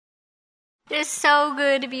It is so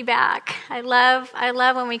good to be back. I love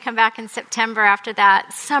when we come back in September after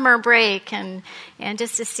that summer break and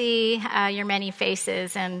just to see your many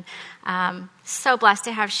faces. And so blessed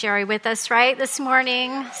to have Sherry with us, right, this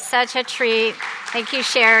morning. Such a treat. Thank you,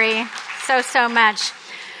 Sherry, so much.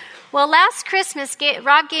 Well, last Christmas,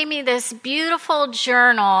 Rob gave me this beautiful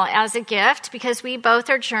journal as a gift because we both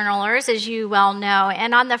are journalers, as you well know.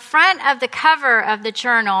 And on the front of the cover of the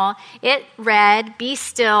journal, it read, "Be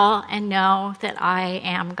still and know that I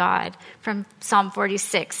am God," from Psalm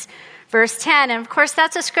 46, verse 10. And of course,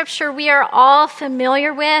 that's a scripture we are all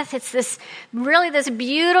familiar with. It's this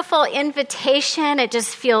beautiful invitation. It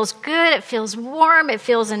just feels good. It feels warm. It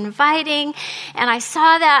feels inviting. And I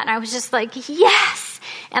saw that and I was just like, yes.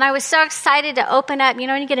 And I was so excited to open up,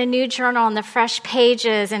 when you get a new journal and the fresh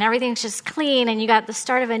pages and everything's just clean and you got the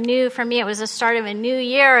start of for me, it was the start of a new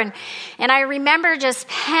year. And I remember just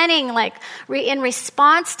penning in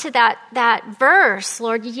response to that verse,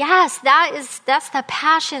 Lord, yes, that's the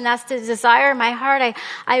passion, that's the desire in my heart.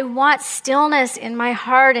 I want stillness in my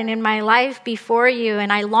heart and in my life before you.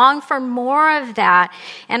 And I long for more of that.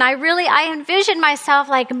 And I envisioned myself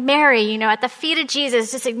like Mary, at the feet of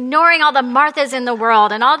Jesus, just ignoring all the Marthas in the world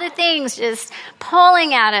and all the things just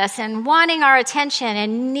pulling at us and wanting our attention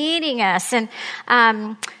and needing us. And,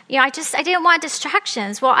 I didn't want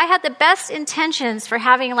distractions. Well, I had the best intentions for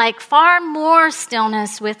having far more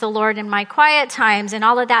stillness with the Lord in my quiet times and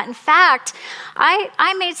all of that. In fact,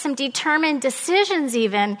 I made some determined decisions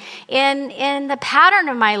even in the pattern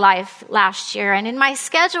of my life last year and in my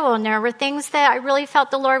schedule. And there were things that I really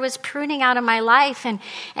felt the Lord was pruning out of my life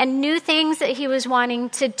and new things that he was wanting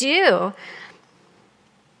to do.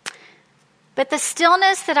 But the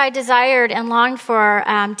stillness that I desired and longed for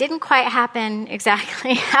didn't quite happen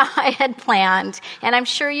exactly how I had planned. And I'm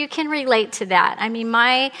sure you can relate to that. I mean,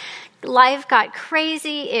 my life got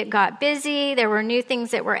crazy. It got busy. There were new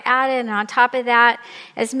things that were added. And on top of that,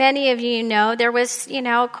 as many of you know, there was,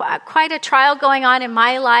 quite a trial going on in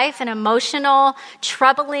my life, an emotional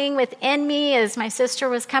troubling within me as my sister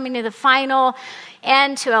was coming to the final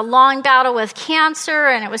end to a long battle with cancer,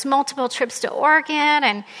 and it was multiple trips to Oregon,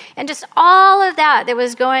 and just all of that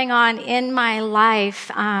was going on in my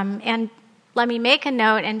life. And let me make a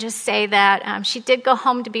note and just say that she did go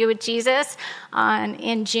home to be with Jesus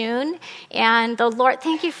in June. And the Lord,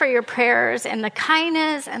 thank you for your prayers and the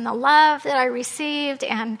kindness and the love that I received.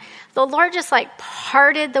 And the Lord just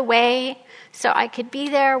parted the way so I could be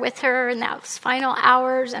there with her in those final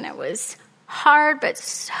hours. And it was hard, but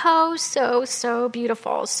so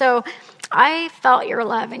beautiful. So I felt your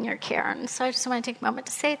love and your care. And so I just want to take a moment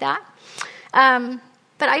to say that.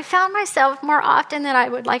 But I found myself more often than I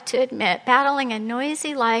would like to admit, battling a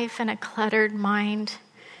noisy life and a cluttered mind.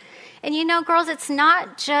 And girls, it's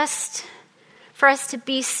not just for us to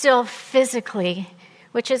be still physically,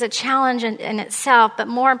 which is a challenge in itself, but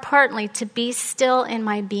more importantly, to be still in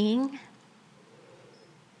my being.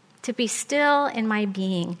 To be still in my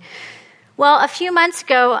being. Well, a few months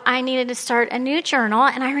ago, I needed to start a new journal,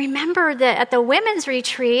 and I remember that at the women's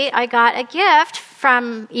retreat, I got a gift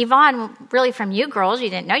from Yvonne, really from you girls. You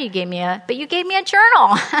didn't know you gave me but you gave me a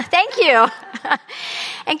journal. Thank you.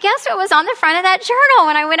 And guess what was on the front of that journal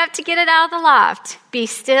when I went up to get it out of the loft? Be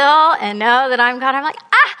still and know that I'm God. I'm like,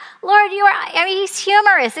 Lord, he's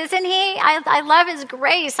humorous, isn't he? I love his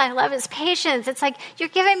grace. I love his patience. It's like, you're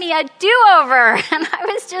giving me a do-over. And I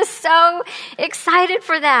was just so excited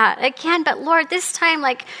for that. Again, but Lord, this time,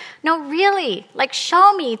 no, really,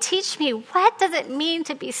 show me, teach me, what does it mean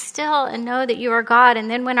to be still and know that you are God? And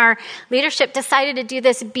then when our leadership decided to do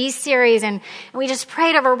this B series and we just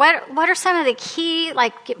prayed over what are some of the key,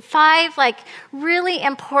 5, really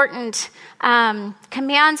important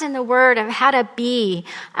commands in the Word of how to be.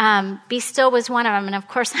 Be still was one of them. And of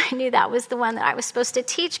course, I knew that was the one that I was supposed to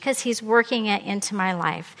teach because he's working it into my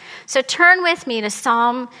life. So turn with me to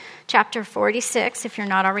Psalm chapter 46, if you're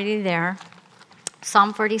not already there.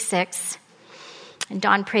 Psalm 46. And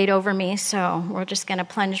Dawn prayed over me, so we're just going to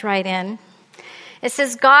plunge right in. It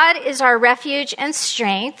says, God is our refuge and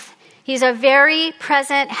strength. He's a very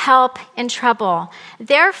present help in trouble.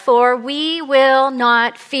 Therefore, we will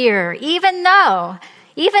not fear, even though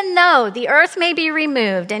the earth may be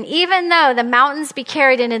removed, and even though the mountains be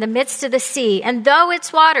carried into the midst of the sea, and though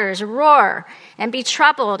its waters roar and be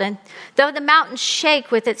troubled, and though the mountains shake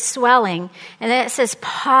with its swelling. And then it says,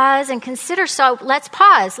 pause and consider. So let's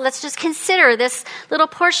pause. Let's just consider this little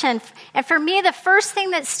portion. And for me, the first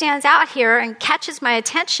thing that stands out here and catches my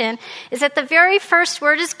attention is that the very first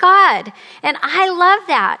word is God. And I love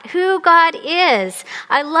that, who God is.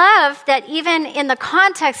 I love that even in the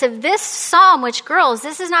context of this psalm, which, girls,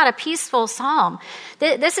 girls, this is not a peaceful psalm.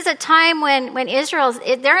 This is a time when Israel's,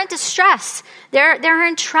 they're in distress. They're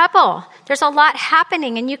in trouble. There's a lot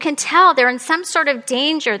happening, and you can tell they're in some sort of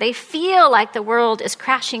danger. They feel like the world is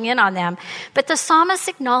crashing in on them. But the psalmist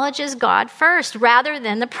acknowledges God first rather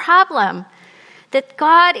than the problem. That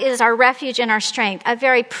God is our refuge and our strength, a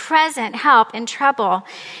very present help in trouble.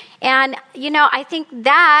 And, I think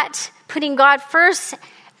that putting God first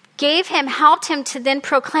helped him to then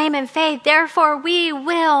proclaim in faith, therefore we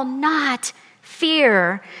will not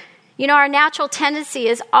fear. Our natural tendency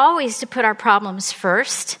is always to put our problems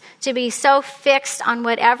first, to be so fixed on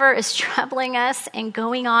whatever is troubling us and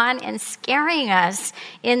going on and scaring us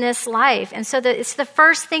in this life. And so it's the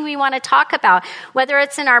first thing we want to talk about, whether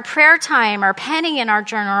it's in our prayer time or penning in our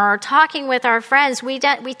journal or talking with our friends. We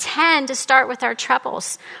tend to start with our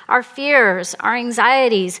troubles, our fears, our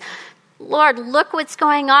anxieties. Lord, look what's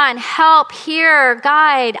going on. Help, here,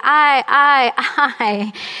 guide,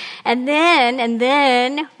 I. And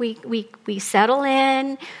then we settle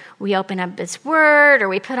in, we open up His Word, or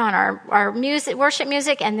we put on our music, worship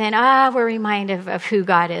music, and then we're reminded of who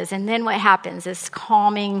God is. And then what happens? This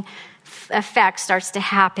calming effect starts to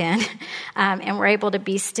happen, and we're able to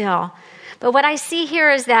be still. But what I see here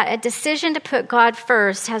is that a decision to put God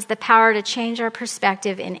first has the power to change our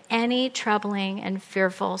perspective in any troubling and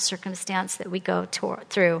fearful circumstance that we go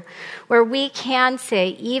through, where we can say,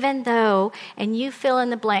 even though, and you fill in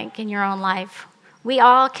the blank in your own life, we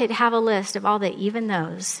all could have a list of all the even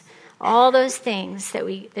those, all those things that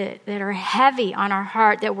are heavy on our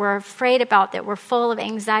heart, that we're afraid about, that we're full of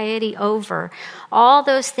anxiety over, all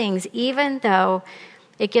those things, even though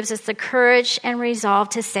it gives us the courage and resolve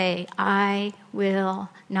to say, I will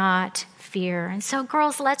not fear. And so,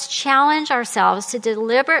 girls, let's challenge ourselves to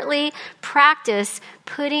deliberately practice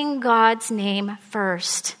putting God's name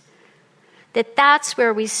first. That's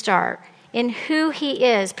where we start, in who He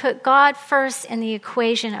is. Put God first in the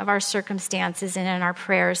equation of our circumstances and in our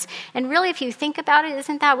prayers. And really, if you think about it,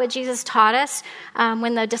 isn't that what Jesus taught us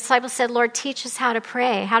when the disciples said, Lord, teach us how to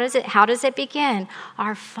pray? How does it begin?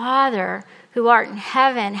 Our Father, who art in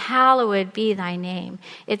heaven, hallowed be thy name.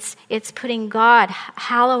 It's putting God,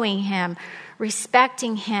 hallowing Him,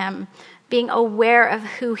 respecting Him, being aware of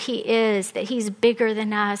who He is, that He's bigger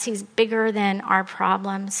than us, He's bigger than our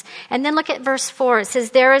problems. And then look at verse 4. It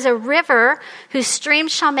says, there is a river whose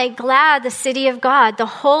streams shall make glad the city of God, the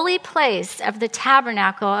holy place of the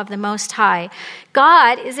tabernacle of the Most High.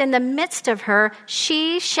 God is in the midst of her.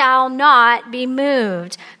 She shall not be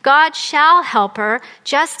moved. God shall help her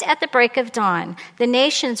just at the break of dawn. The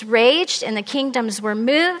nations raged and the kingdoms were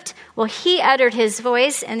moved. Well, He uttered His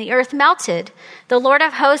voice and the earth melted. The Lord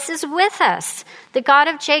of hosts is with us. The God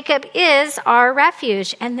of Jacob is our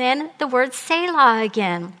refuge. And then the word Selah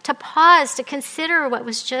again, to pause, to consider what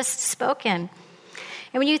was just spoken.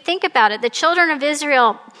 And when you think about it, the children of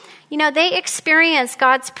Israel, they experienced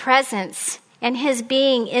God's presence and His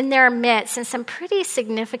being in their midst in some pretty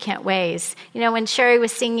significant ways. When Sherry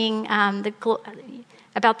was singing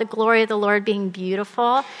about the glory of the Lord being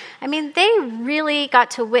beautiful, they really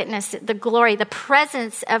got to witness the glory, the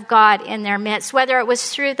presence of God in their midst, whether it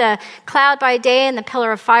was through the cloud by day and the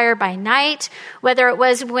pillar of fire by night, whether it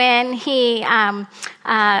was when He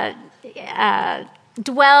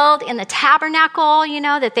dwelled in the tabernacle,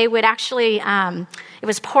 that they would actually, it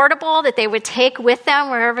was portable, that they would take with them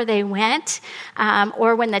wherever they went,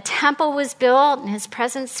 or when the temple was built and His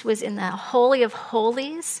presence was in the Holy of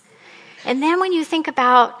Holies. And then when you think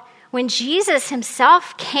about when Jesus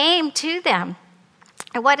Himself came to them,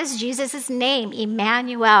 and what is Jesus' name?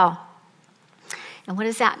 Emmanuel. And what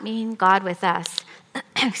does that mean? God with us.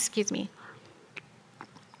 Excuse me.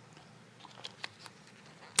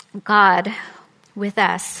 God with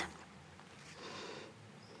us.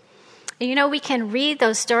 And we can read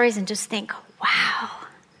those stories and just think, wow,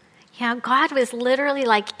 God was literally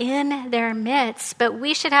in their midst, but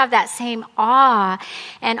we should have that same awe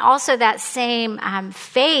and also that same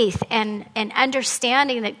faith and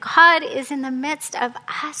understanding that God is in the midst of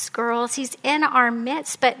us, girls. He's in our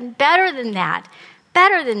midst, but better than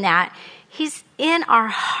that, He's in our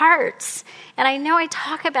hearts. And I know I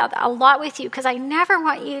talk about that a lot with you because I never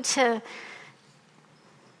want you to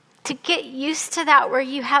get used to that where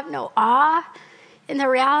you have no awe in the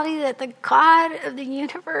reality that the God of the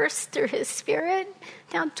universe, through His Spirit,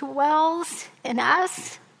 now dwells in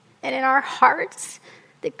us and in our hearts,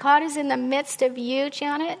 that God is in the midst of you,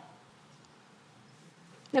 Janet.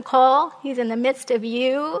 Nicole, He's in the midst of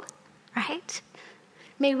you, right?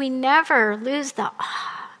 May we never lose the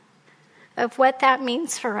awe of what that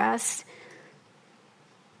means for us.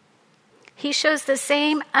 He shows the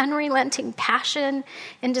same unrelenting passion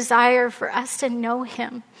and desire for us to know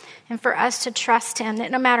him and for us to trust him, that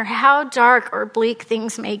no matter how dark or bleak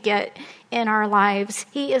things may get in our lives,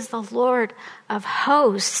 he is the Lord of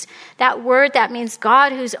hosts. That word, that means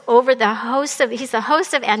God who's over he's the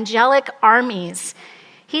host of angelic armies.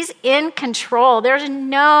 He's in control. There's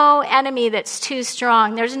no enemy that's too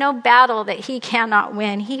strong. There's no battle that he cannot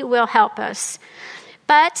win. He will help us.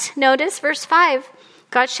 But notice verse 5,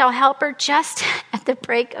 God shall help her just at the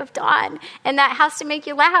break of dawn. And that has to make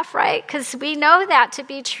you laugh, right? Because we know that to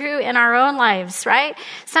be true in our own lives, right?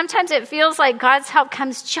 Sometimes it feels like God's help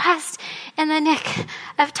comes just in the nick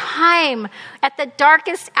of time, at the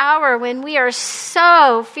darkest hour when we are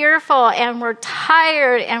so fearful and we're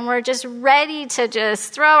tired and we're just ready to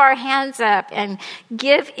just throw our hands up and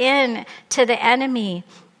give in to the enemy.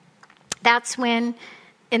 That's when,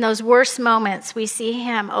 in those worst moments, we see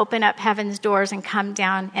him open up heaven's doors and come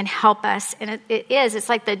down and help us. And it's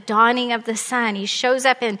like the dawning of the sun. He shows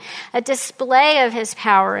up in a display of his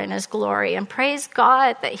power and his glory. And praise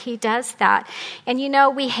God that he does that. And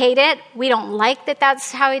we hate it. We don't like that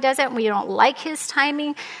that's how he does it. We don't like his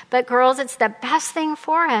timing. But girls, it's the best thing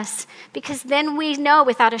for us, because then we know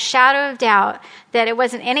without a shadow of doubt that it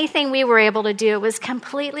wasn't anything we were able to do. It was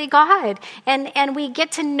completely God. And we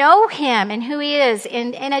get to know him and who he is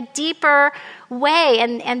in a deeper way.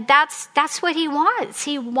 And that's what he wants.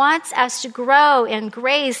 He wants us to grow in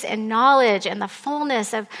grace and knowledge and the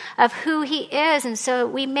fullness of who he is. And so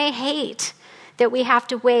we may hate that we have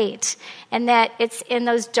to wait and that it's in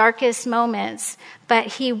those darkest moments, but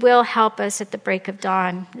he will help us at the break of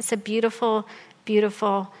dawn. It's a beautiful,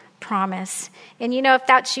 beautiful promise. And if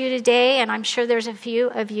that's you today, and I'm sure there's a few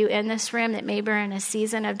of you in this room that maybe are in a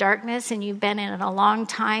season of darkness and you've been in it a long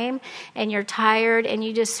time and you're tired and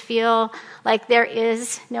you just feel like there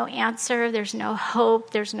is no answer, there's no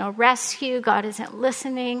hope, there's no rescue, God isn't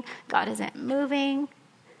listening, God isn't moving.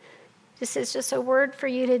 This is just a word for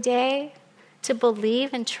you today to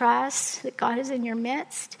believe and trust that God is in your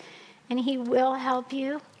midst and he will help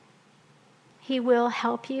you. He will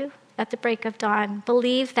help you at the break of dawn.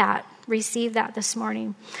 Believe that. Receive that this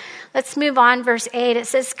morning. Let's move on. Verse 8, it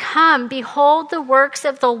says, "Come, behold the works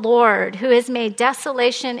of the Lord, who has made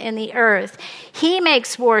desolation in the earth. He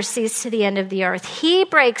makes war cease to the end of the earth. He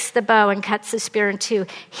breaks the bow and cuts the spear in two.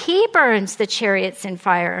 He burns the chariots in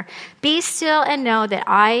fire. Be still and know that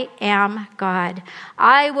I am God.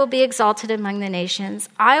 I will be exalted among the nations.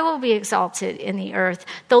 I will be exalted in the earth.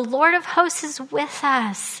 The Lord of hosts is with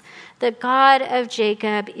us. The God of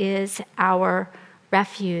Jacob is our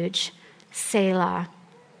refuge." Selah.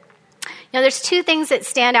 There's two things that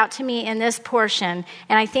stand out to me in this portion,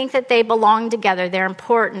 and I think that they belong together. They're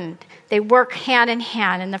important. They work hand in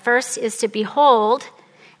hand. And the first is to behold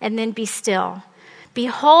and then be still.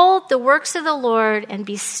 Behold the works of the Lord and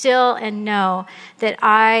be still and know that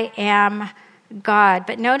I am God.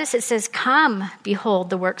 But notice it says, "Come, behold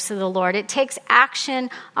the works of the Lord." It takes action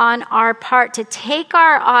on our part to take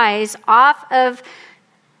our eyes off of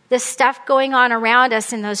the stuff going on around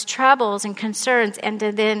us and those troubles and concerns, and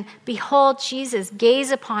to then behold Jesus,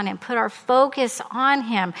 gaze upon him, put our focus on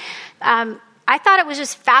him. I thought it was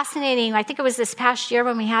just fascinating. I think it was this past year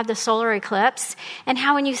when we had the solar eclipse, and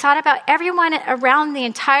how when you thought about everyone around the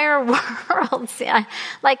entire world,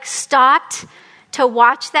 stopped to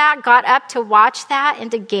watch that, got up to watch that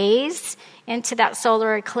and to gaze into that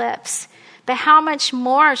solar eclipse. But how much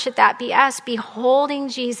more should that be us beholding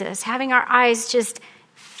Jesus, having our eyes just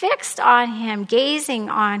fixed on him, gazing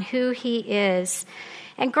on who he is.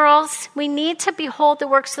 And girls, we need to behold the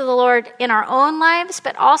works of the Lord in our own lives,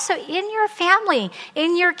 but also in your family,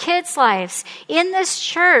 in your kids' lives, in this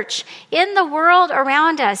church, in the world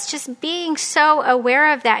around us, just being so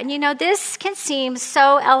aware of that. And this can seem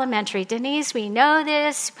so elementary. Denise, we know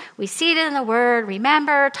this. We see it in the Word,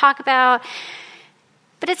 remember, talk about.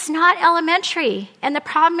 But it's not elementary. And the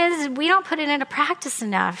problem is we don't put it into practice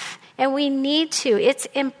enough. And we need to. It's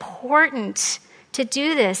important to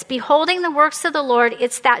do this. Beholding the works of the Lord,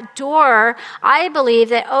 it's that door, I believe,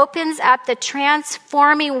 that opens up the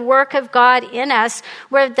transforming work of God in us,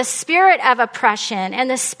 where the spirit of oppression and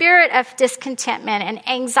the spirit of discontentment and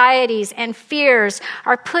anxieties and fears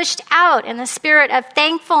are pushed out, and the spirit of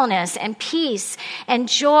thankfulness and peace and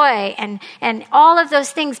joy and all of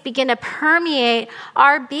those things begin to permeate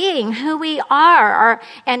our being, who we are,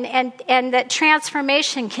 and that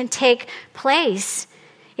transformation can take place.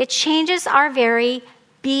 It changes our very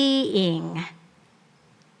being.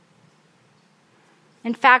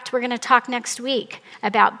 In fact, we're going to talk next week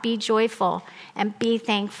about be joyful and be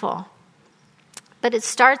thankful. But it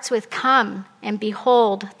starts with come and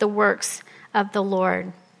behold the works of the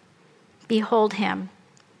Lord. behold him.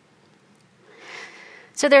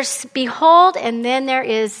 So there's behold, and then there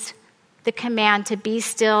is the command to be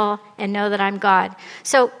still and know that I'm God.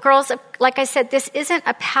 So girls, like I said, this isn't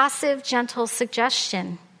a passive, gentle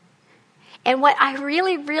suggestion. And what I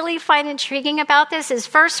really, really find intriguing about this is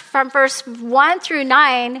first from verse 1 through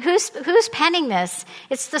 9, who's penning this?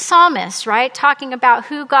 It's the psalmist, right? Talking about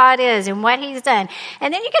who God is and what he's done.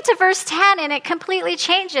 And then you get to verse 10 and it completely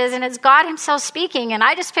changes and it's God himself speaking. And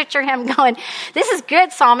I just picture him going, this is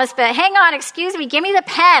good, psalmist, but hang on, excuse me, give me the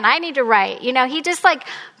pen. I need to write. You know, he just like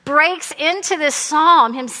breaks into this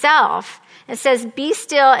psalm himself. It says, be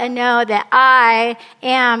still and know that I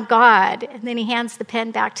am God. And then he hands the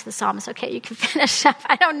pen back to the psalmist. Okay, you can finish up.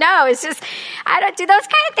 I don't know. It's just, do those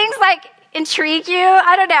kind of things like intrigue you?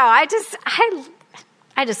 I don't know.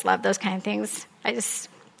 I just love those kind of things. I just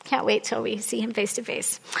can't wait till we see him face to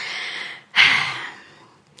face.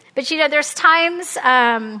 But you know, there's times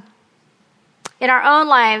in our own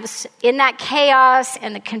lives, in that chaos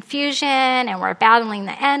and the confusion, and we're battling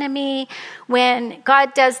the enemy, when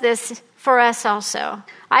God does this for us also.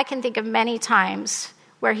 I can think of many times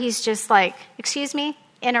where he's just like, excuse me,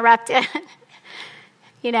 interrupted,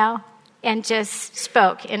 you know, and just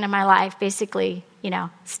spoke into my life, basically, you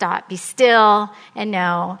know, stop, be still, and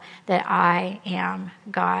know that I am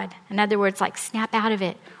God. In other words, like, snap out of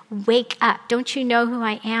it. Wake up. Don't you know who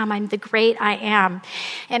I am? I'm the great I am.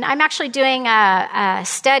 And I'm actually doing a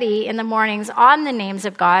study in the mornings on the names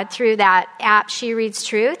of God through that app, She Reads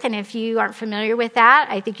Truth. And if you aren't familiar with that,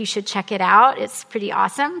 I think you should check it out. It's pretty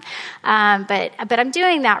awesome. But I'm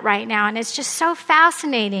doing that right now, and it's just so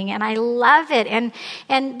fascinating, and I love it. And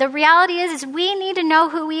the reality is we need to know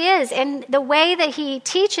who he is. And the way that he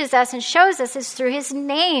teaches us and shows us is through his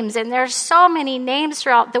names. And there's so many names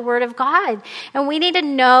throughout the Word of God. And we need to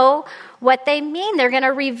know what they mean. They're going to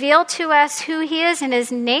reveal to us who he is and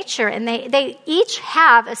his nature, and they each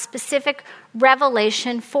have a specific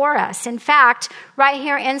revelation for us. In fact, right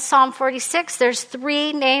here in Psalm 46, there's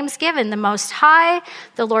 3 names given: the Most High,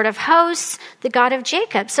 the Lord of Hosts, the God of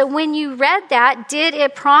Jacob. So when you read that, did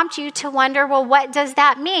it prompt you to wonder, well, what does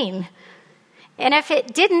that mean? And if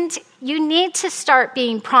it didn't, you need to start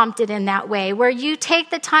being prompted in that way, where you take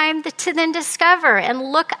the time to then discover and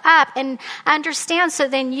look up and understand, so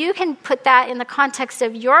then you can put that in the context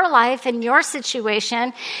of your life and your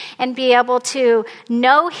situation and be able to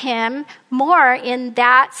know him more in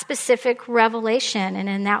that specific revelation and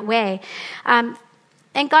in that way.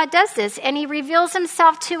 And God does this, and he reveals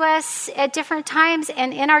himself to us at different times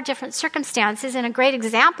and in our different circumstances. And a great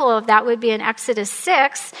example of that would be in Exodus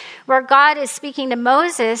 6, where God is speaking to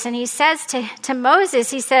Moses, and he says to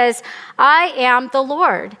Moses, he says, I am the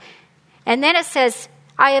Lord. And then it says,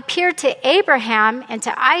 I appeared to Abraham and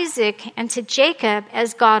to Isaac and to Jacob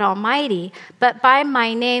as God Almighty, but by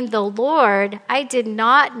my name, the Lord, I did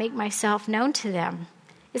not make myself known to them.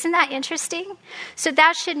 Isn't that interesting? So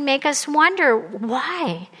that should make us wonder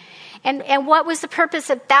why. And what was the purpose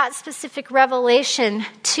of that specific revelation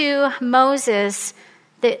to Moses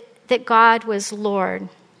that God was Lord?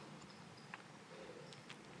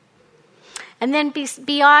 And then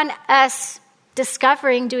beyond us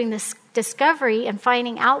doing this discovery and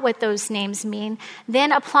finding out what those names mean,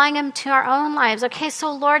 then applying them to our own lives. Okay,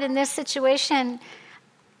 so Lord, in this situation,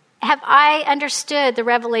 have I understood the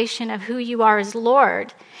revelation of who you are as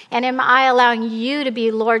Lord? And am I allowing you to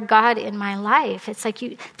be Lord God in my life? It's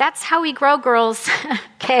like that's how we grow, girls,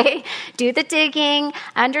 okay? Do the digging,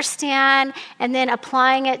 understand, and then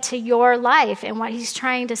applying it to your life and what he's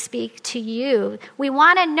trying to speak to you. We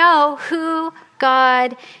want to know who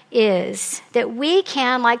God is, that we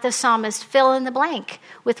can, like the psalmist, fill in the blank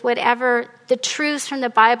with whatever the truths from the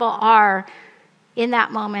Bible are in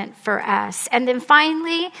that moment for us. And then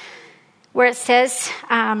finally, where it says,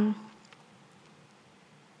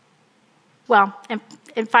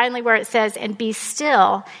 and finally where it says, and be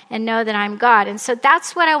still and know that I'm God. And so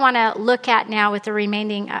that's what I want to look at now with the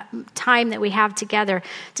remaining time that we have together,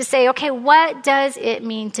 to say, okay, what does it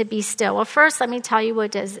mean to be still? Well, first, let me tell you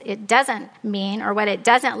what it doesn't mean, or what it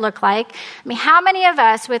doesn't look like. I mean, how many of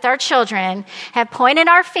us with our children have pointed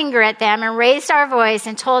our finger at them and raised our voice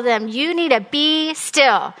and told them, you need to be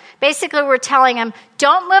still? Basically, we're telling them,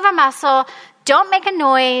 don't move a muscle, don't make a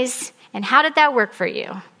noise. And how did that work for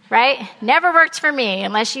you? Right? Never worked for me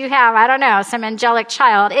unless you have, I don't know, some angelic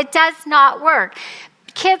child. It does not work.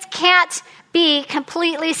 Kids can't be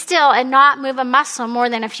completely still and not move a muscle more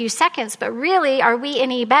than a few seconds. But really, are we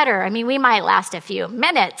any better? I mean, we might last a few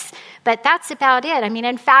minutes, but that's about it. I mean,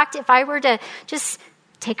 in fact, if I were to just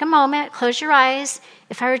take a moment, close your eyes,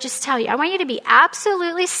 if I were to just tell you, I want you to be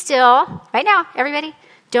absolutely still right now, everybody.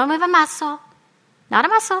 Don't move a muscle, not a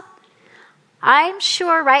muscle. I'm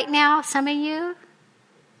sure right now, some of you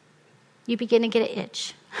begin to get an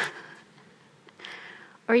itch.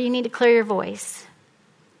 Or you need to clear your voice.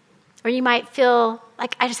 Or you might feel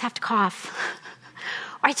like I just have to cough.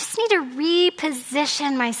 Or I just need to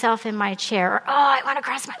reposition myself in my chair. Or, I want to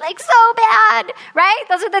cross my legs so bad, right?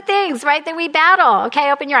 Those are the things, right, that we battle. Okay,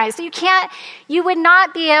 open your eyes. So you would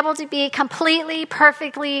not be able to be completely,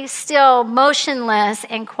 perfectly still, motionless,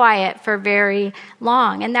 and quiet for very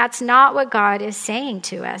long. And that's not what God is saying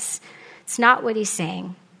to us. It's not what he's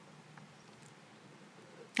saying.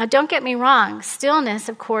 Now, don't get me wrong. Stillness,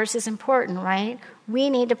 of course, is important, right? We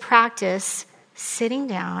need to practice sitting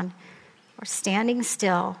down or standing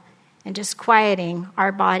still and just quieting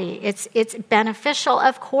our body. It's beneficial,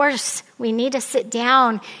 of course. We need to sit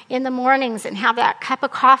down in the mornings and have that cup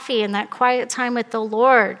of coffee and that quiet time with the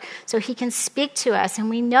Lord so he can speak to us. And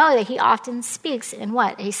we know that he often speaks in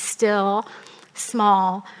what? A still,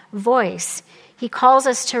 small voice. He calls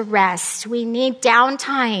us to rest. We need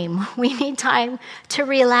downtime. We need time to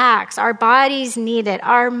relax. Our bodies need it.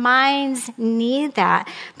 Our minds need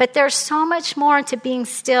that. But there's so much more to being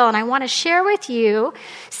still. And I want to share with you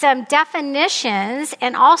some definitions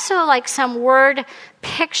and also like some word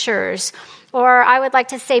pictures, or I would like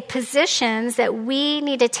to say positions that we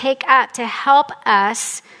need to take up to help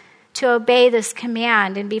us to obey this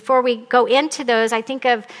command. And before we go into those, I think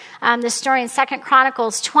of the story in 2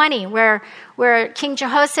 Chronicles 20, where King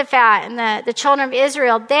Jehoshaphat and the children of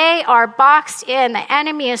Israel, they are boxed in. The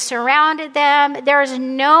enemy has surrounded them. There is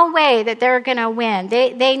no way that they're going to win.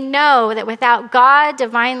 They know that without God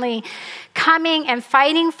divinely coming and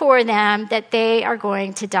fighting for them, that they are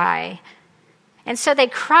going to die. And so they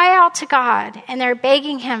cry out to God, and they're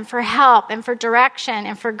begging him for help and for direction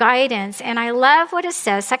and for guidance. And I love what it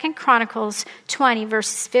says, 2 Chronicles 20,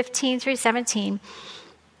 verses 15 through 17.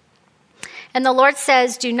 And the Lord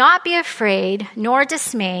says, "Do not be afraid nor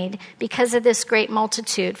dismayed because of this great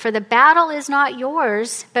multitude, for the battle is not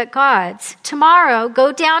yours, but God's. Tomorrow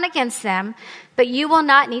go down against them, but you will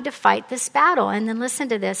not need to fight this battle." And then listen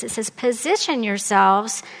to this. It says, "Position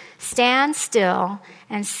yourselves, stand still,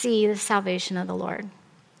 and see the salvation of the Lord."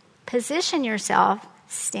 Position yourself,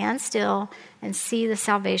 stand still, and see the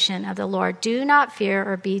salvation of the Lord. Do not fear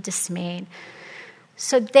or be dismayed.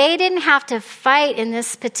 So they didn't have to fight in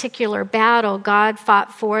this particular battle. God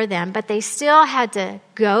fought for them, but they still had to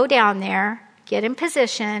go down there, get in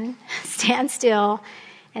position, stand still,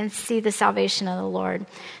 and see the salvation of the Lord.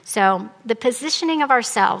 So the positioning of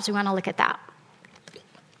ourselves, we want to look at that.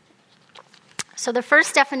 So the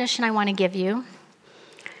first definition I want to give you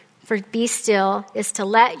for be still is to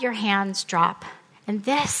let your hands drop. And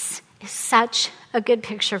this is such a good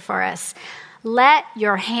picture for us. Let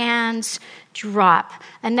your hands drop.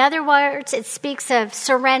 In other words, it speaks of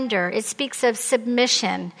surrender. It speaks of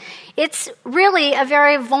submission. It's really a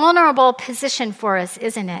very vulnerable position for us,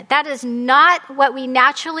 isn't it? That is not what we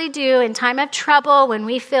naturally do in time of trouble when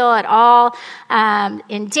we feel at all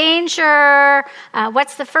in danger.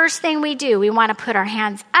 What's the first thing we do? We want to put our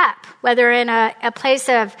hands up, whether in a place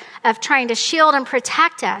of trying to shield and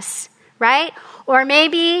protect us, right? Or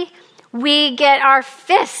maybe we get our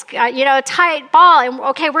fist, tight ball, and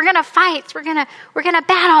okay, we're going to fight. We're going to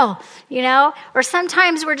battle, Or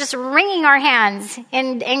sometimes we're just wringing our hands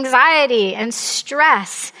in anxiety and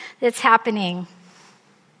stress that's happening.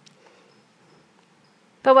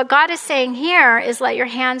 But what God is saying here is let your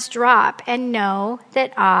hands drop and know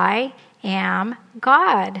that I am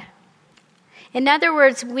God. In other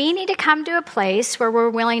words, we need to come to a place where we're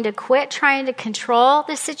willing to quit trying to control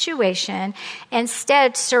the situation,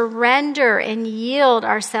 instead surrender and yield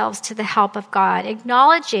ourselves to the help of God,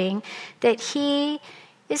 acknowledging that He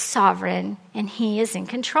is sovereign and He is in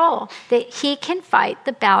control, that He can fight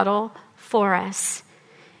the battle for us.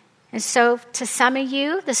 And so to some of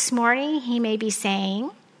you this morning, He may be saying,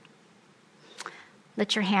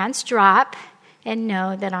 let your hands drop and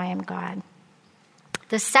know that I am God.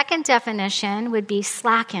 The second definition would be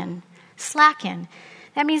slacken. Slacken.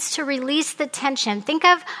 That means to release the tension. Think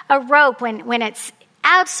of a rope when it's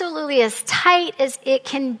absolutely as tight as it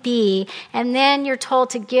can be, and then you're told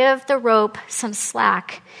to give the rope some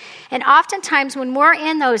slack. And oftentimes when we're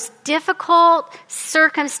in those difficult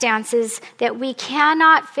circumstances that we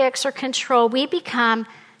cannot fix or control, we become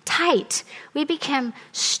tight. We become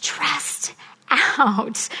stressed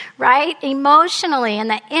out, right? Emotionally, and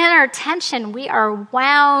the inner tension, we are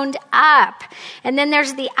wound up. And then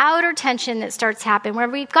there's the outer tension that starts happening where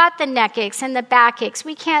we've got the neck aches and the back aches.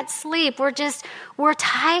 We can't sleep. We're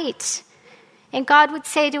tight. And God would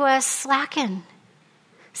say to us, slacken,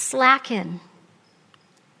 slacken.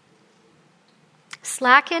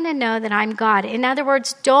 Slacken and know that I'm God. In other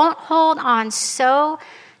words, don't hold on so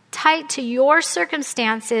tight to your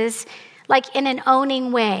circumstances like in an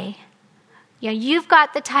owning way. You've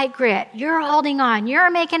got the tight grip. You're holding on.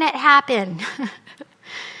 You're making it happen.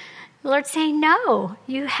 The Lord's saying, no,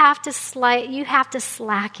 you have to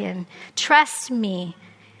slacken. Trust me.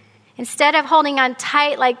 Instead of holding on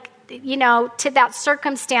tight to that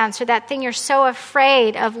circumstance or that thing you're so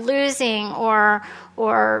afraid of losing or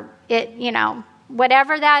it,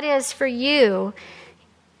 whatever that is for you,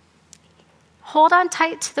 hold on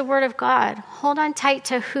tight to the Word of God. Hold on tight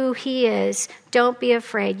to who He is. Don't be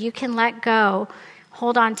afraid. You can let go.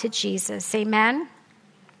 Hold on to Jesus. Amen?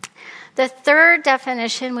 The third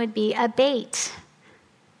definition would be abate.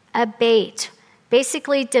 Abate.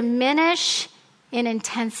 Basically, diminish in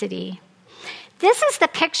intensity. This is the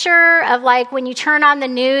picture of when you turn on the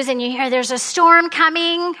news and you hear there's a storm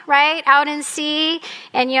coming, right, out in sea,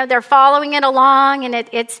 and they're following it along, and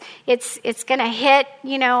it's going to hit,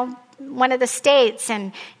 one of the states,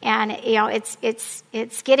 and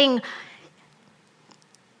it's getting.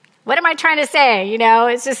 What am I trying to say?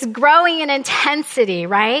 It's just growing in intensity,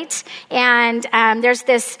 right? And there's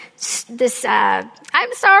this.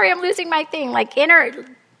 I'm sorry, I'm losing my thing.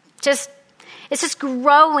 It's just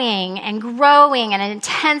growing and growing and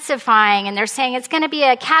intensifying. And they're saying it's going to be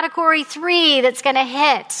a category 3 that's going to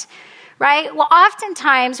hit, right? Well,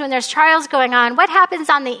 oftentimes when there's trials going on, what happens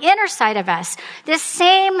on the inner side of us? This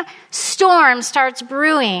same storm starts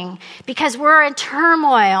brewing because we're in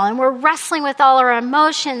turmoil and we're wrestling with all our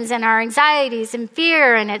emotions and our anxieties and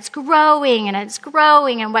fear, and it's growing and it's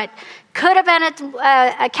growing. And what could have been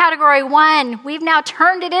a category 1, we've now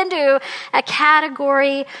turned it into a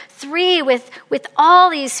category 3 with all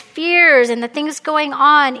these fears and the things going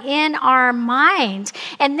on in our mind.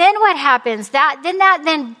 And then what happens? That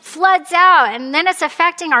then floods out, and then it's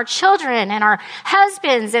affecting our children and our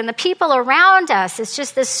husbands and the people around us. It's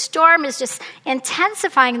just this storm is just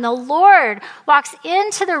intensifying, and the Lord walks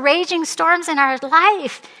into the raging storms in our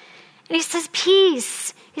life, and He says,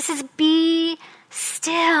 peace. He says, be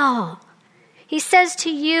still. He says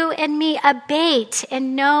to you and me, abate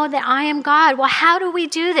and know that I am God. Well, how do we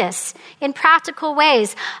do this in practical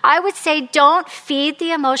ways? I would say don't feed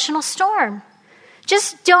the emotional storm.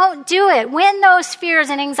 Just don't do it. When those fears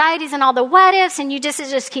and anxieties and all the what ifs and it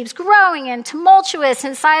just keeps growing and tumultuous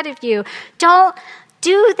inside of you, don't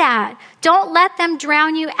do that. Don't let them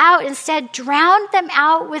drown you out. Instead, drown them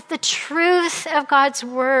out with the truth of God's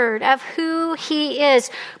word, of who He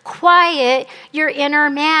is. Quiet your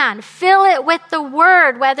inner man. Fill it with the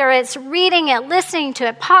word, whether it's reading it, listening to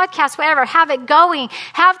it, podcast, whatever. Have it going.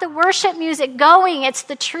 Have the worship music going. It's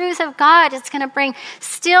the truth of God. It's going to bring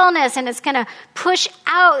stillness, and it's going to push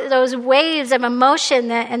out those waves of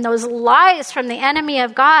emotion and those lies from the enemy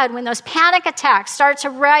of God. When those panic attacks start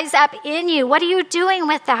to rise up in you, what are you doing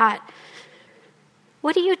with that?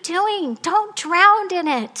 What are you doing? Don't drown in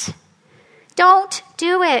it. Don't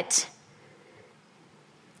do it.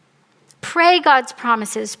 Pray God's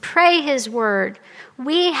promises. Pray His word.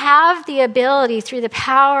 We have the ability through the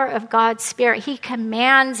power of God's Spirit. He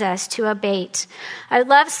commands us to abate. I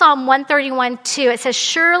love Psalm 131:2. It says,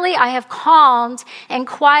 surely I have calmed and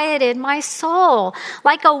quieted my soul.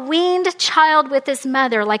 Like a weaned child with his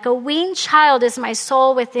mother, like a weaned child is my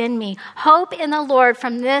soul within me. Hope in the Lord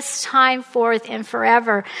from this time forth and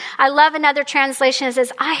forever. I love another translation that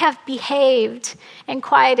says, I have behaved and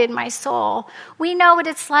quieted my soul. We know what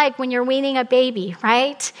it's like when you're weaning a baby,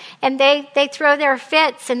 right? And they throw their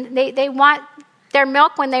fits, and they want their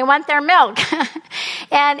milk when they want their milk.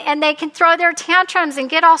 and they can throw their tantrums and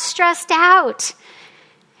get all stressed out.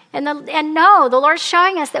 And the Lord's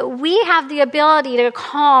showing us that we have the ability to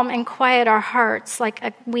calm and quiet our hearts like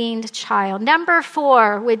a weaned child. Number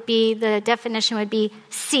 4 the definition would be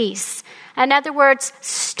cease. In other words,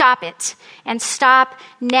 stop it and stop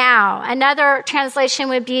now. Another translation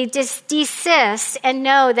would be desist and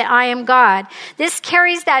know that I am God. This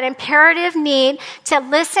carries that imperative need to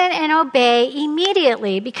listen and obey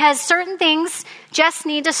immediately, because certain things just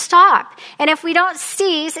need to stop. And if we don't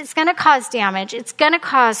cease, it's going to cause damage. It's going to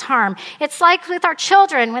cause harm. It's like with our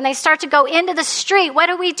children when they start to go into the street. What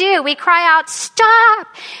do? We cry out, stop.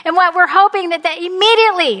 And what we're hoping that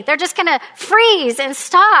immediately they're just going to freeze and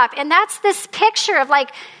stop. And that's this picture of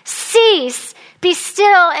cease, be still,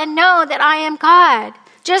 and know that I am God.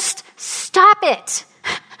 Just stop it.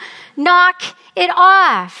 Knock it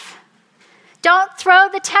off. Don't throw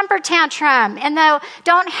the temper tantrum, and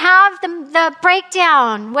don't have the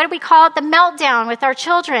breakdown. What do we call it? The meltdown with our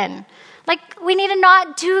children. We need to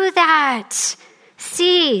not do that.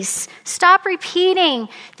 Cease. Stop repeating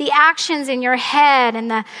the actions in your head and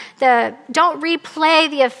don't replay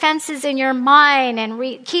the offenses in your mind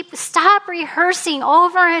and stop rehearsing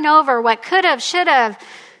over and over what could have, should have.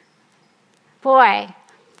 Boy,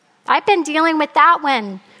 I've been dealing with that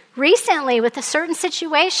one recently with a certain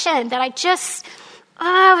situation that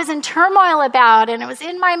I was in turmoil about, and it was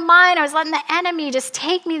in my mind. I was letting the enemy just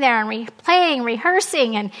take me there and replaying,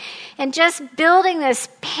 rehearsing, and just building this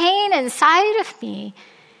pain inside of me.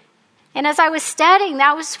 And as I was studying,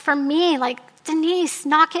 that was for me like, Denise,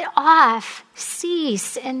 knock it off.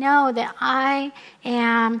 Cease and know that I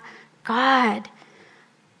am God.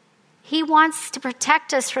 He wants to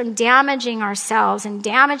protect us from damaging ourselves and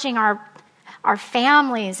damaging our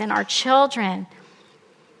families and our children.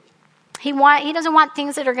 He doesn't want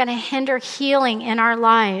things that are going to hinder healing in our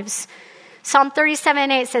lives. Psalm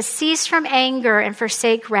 37:8 says, cease from anger and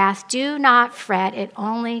forsake wrath. Do not fret. It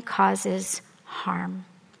only causes harm.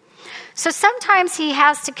 So sometimes he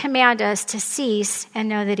has to command us to cease and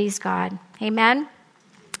know that he's God. Amen?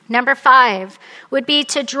 Number 5 would be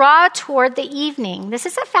to draw toward the evening. This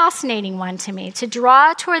is a fascinating one to me, to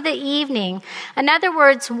draw toward the evening. In other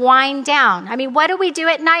words, wind down. I mean, what do we do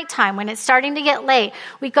at nighttime when it's starting to get late?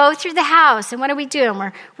 We go through the house, and what are we doing?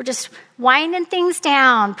 We're just winding things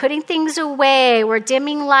down, putting things away. We're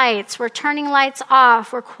dimming lights. We're turning lights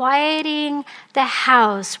off. We're quieting the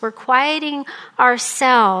house. We're quieting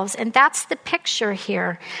ourselves. And that's the picture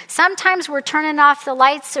here. Sometimes we're turning off the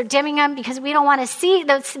lights or dimming them because we don't want to see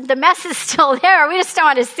the mess is still there. We just don't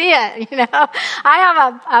want to see it. I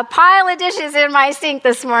have a pile of dishes in my sink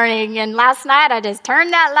this morning, and last night I just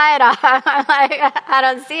turned that light off. I'm like, I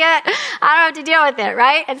don't see it. I don't have to deal with it,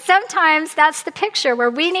 right? And sometimes that's the picture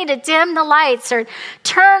where we need to dim the lights or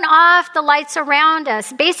turn off the lights around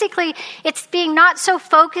us. Basically, it's being not so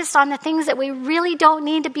focused on the things that we really don't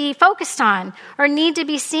need to be focused on or need to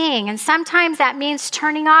be seeing. And sometimes that means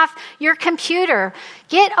turning off your computer.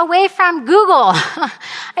 Get away from Google.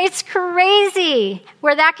 It's crazy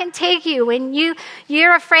where that can take you when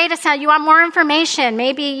you're afraid of something. You want more information.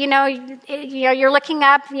 Maybe, you're looking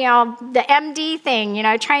up, the MD thing,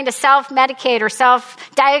 trying to self-medicate or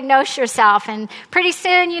self-diagnose yourself. And pretty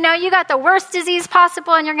soon, you got the worst disease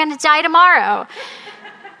possible and you're going to die tomorrow.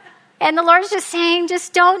 And the Lord's just saying,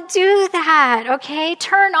 just don't do that, okay?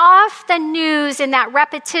 Turn off the news and that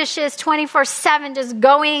repetitious 24/7 just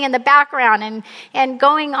going in the background and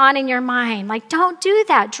going on in your mind. Like, don't do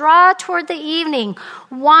that. Draw toward the evening.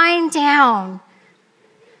 Wind down.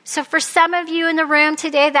 So for some of you in the room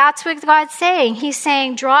today, that's what God's saying. He's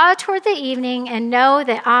saying, draw toward the evening and know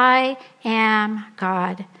that I am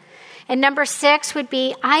God. And number 6 would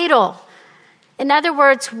be idle. In other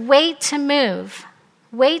words, wait to move.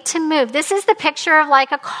 Wait to move. This is the picture of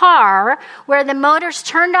like a car where the motor's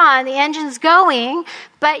turned on, the engine's going,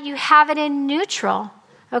 but you have it in neutral.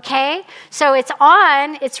 Okay? So it's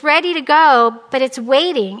on, it's ready to go, but it's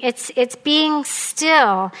waiting. It's being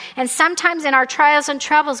still. And sometimes in our trials and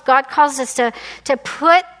troubles, God calls us to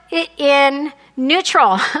put it in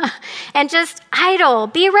neutral and just idle.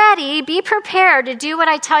 Be ready, be prepared to do what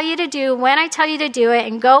I tell you to do when I tell you to do it,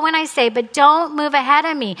 and go when I say, but don't move ahead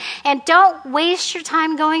of me. And don't waste your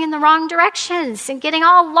time going in the wrong directions and getting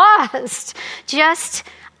all lost. Just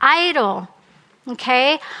idle.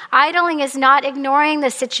 Okay? Idling is not ignoring the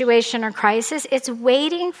situation or crisis. It's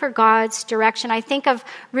waiting for God's direction. I think of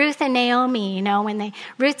Ruth and Naomi, when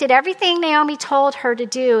Ruth did everything Naomi told her to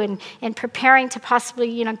do in preparing to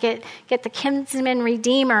possibly, get the kinsman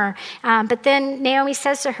redeemer. But then Naomi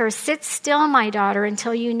says to her, sit still, my daughter,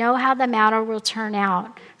 until you know how the matter will turn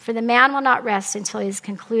out. For the man will not rest until he has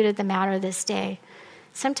concluded the matter this day.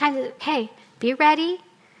 Sometimes, okay, be ready,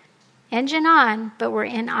 engine on, but we're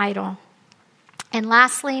in idle. And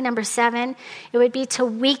lastly, number 7, it would be to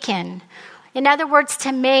weaken. In other words,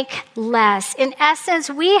 to make less. In essence,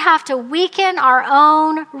 we have to weaken our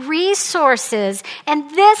own resources. And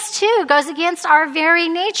this, too, goes against our very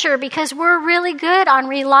nature because we're really good on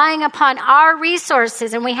relying upon our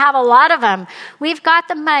resources, and we have a lot of them. We've got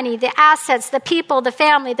the money, the assets, the people, the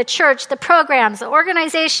family, the church, the programs, the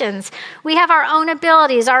organizations. We have our own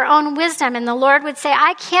abilities, our own wisdom, and the Lord would say,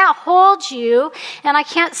 I can't hold you and I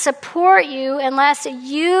can't support you unless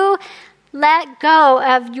you let go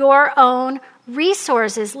of your own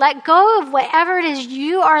resources. Let go of whatever it is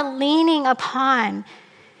you are leaning upon.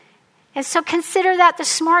 And so consider that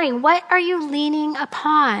this morning. What are you leaning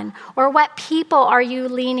upon? Or what people are you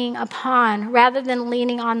leaning upon rather than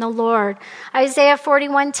leaning on the Lord? Isaiah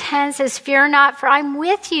 41:10 says, fear not, for I'm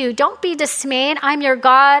with you. Don't be dismayed. I'm your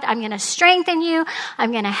God. I'm going to strengthen you.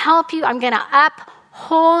 I'm going to help you. I'm going to uphold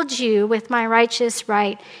hold you with my righteous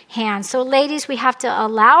right hand. So ladies, we have to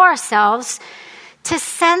allow ourselves to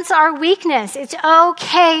sense our weakness. It's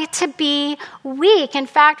okay to be weak. In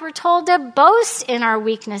fact, we're told to boast in our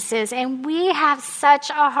weaknesses, and we have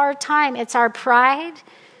such a hard time. It's our pride,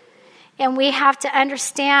 and we have to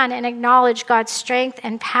understand and acknowledge God's strength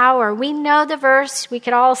and power. We know the verse. We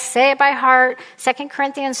could all say it by heart. 2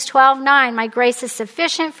 Corinthians 12:9, my grace is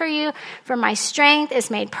sufficient for you, for my strength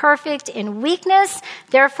is made perfect in weakness.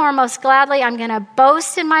 Therefore, most gladly, I'm going to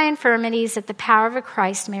boast in my infirmities that the power of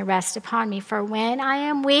Christ may rest upon me. For when I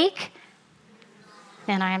am weak,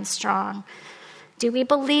 then I am strong. Do we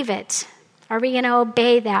believe it? Are we going to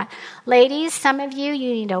obey that? Ladies, some of you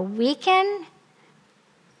need to weaken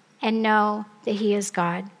and know that he is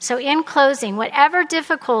God. So in closing, whatever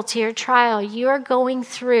difficulty or trial you are going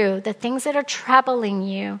through, the things that are troubling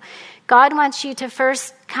you, God wants you to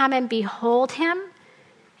first come and behold him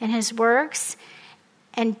and his works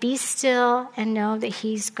and be still and know that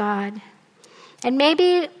he's God. And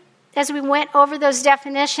maybe as we went over those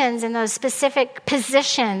definitions and those specific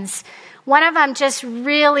positions, one of them just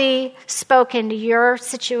really spoke into your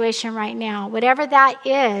situation right now. Whatever that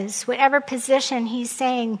is, whatever position he's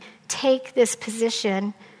saying, take this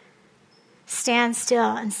position, stand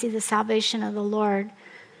still and see the salvation of the Lord.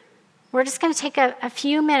 We're just going to take a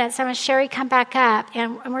few minutes. I'm going to Sherry come back up,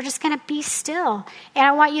 and we're just going to be still. And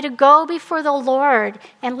I want you to go before the Lord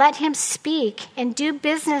and let him speak and do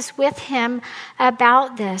business with him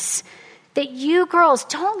about this. That you girls,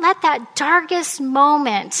 don't let that darkest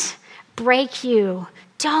moment break you.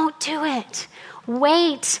 Don't do it.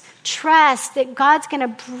 Wait. Trust that God's going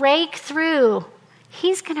to break through.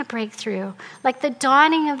 He's going to break through. Like the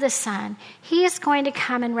dawning of the sun, he is going to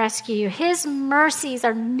come and rescue you. His mercies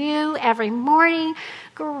are new every morning.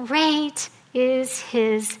 Great is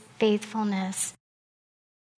his faithfulness.